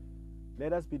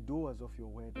 Let us be doers of your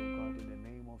word, O God, in the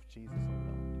name of Jesus, O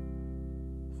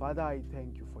Lord. Father, I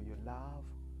thank you for your love.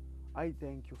 I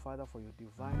thank you, Father, for your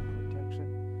divine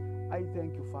protection. I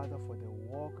thank you, Father, for the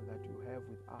walk that you have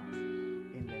with us.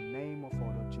 In the name of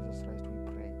our Lord Jesus Christ,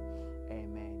 we pray.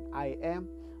 Amen. I am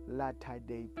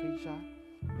Latter-day Preacher.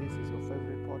 This is your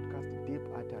favorite podcast, Deep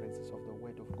Utterances of the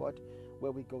Word of God,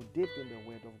 where we go deep in the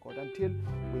Word of God. Until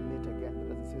we meet again,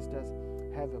 brothers and sisters,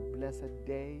 have a blessed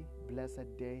day.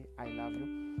 Blessed day. I love you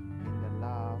in the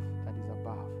love that is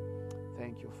above.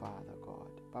 Thank you, Father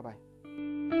God.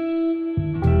 Bye-bye.